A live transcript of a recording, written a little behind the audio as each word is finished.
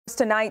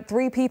Tonight,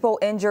 3 people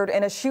injured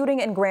in a shooting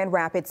in Grand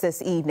Rapids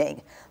this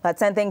evening. Let's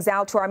send things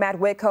out to our Matt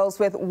Whitcoast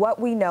with what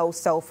we know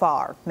so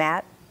far.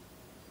 Matt?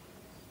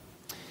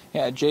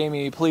 Yeah,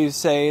 Jamie, police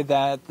say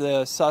that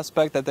the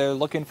suspect that they're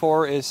looking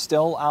for is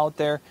still out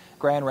there.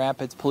 Grand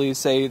Rapids police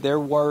say there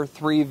were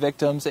 3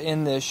 victims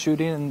in this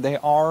shooting, and they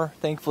are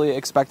thankfully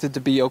expected to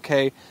be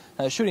okay.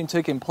 The shooting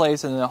taking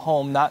place in a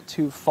home not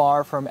too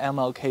far from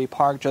MLK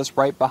Park, just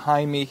right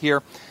behind me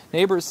here.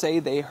 Neighbors say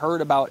they heard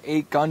about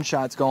 8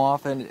 gunshots go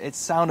off, and it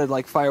sounded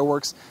like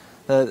fireworks.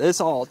 This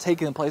all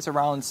taking place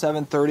around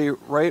 7:30,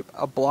 right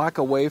a block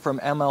away from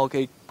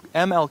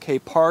MLK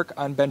Park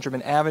on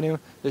Benjamin Avenue.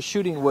 The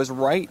shooting was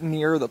right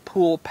near the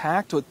pool,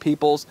 packed with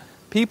people.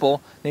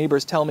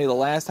 Neighbors tell me the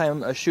last time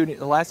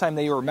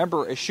they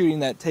remember a shooting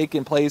that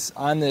taken place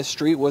on this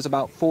street was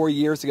about 4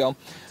 years ago.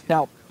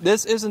 Now,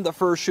 this isn't the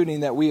first shooting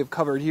that we have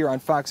covered here on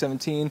Fox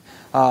 17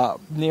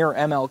 near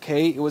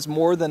MLK. It was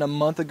more than a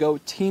month ago.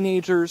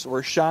 Teenagers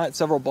were shot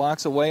several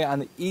blocks away on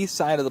the east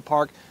side of the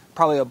park,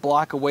 probably a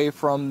block away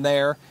from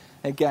there.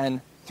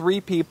 Again,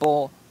 3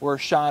 people were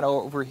shot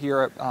over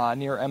here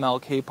near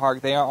MLK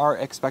Park. They are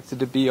expected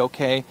to be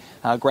okay.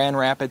 Grand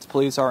Rapids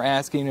police are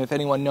asking if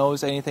anyone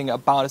knows anything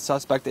about a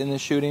suspect in the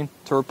shooting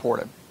to report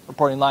it.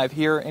 Reporting live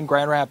here in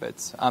Grand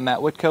Rapids, I'm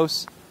Matt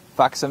Whitcoast,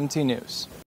 Fox 17 News.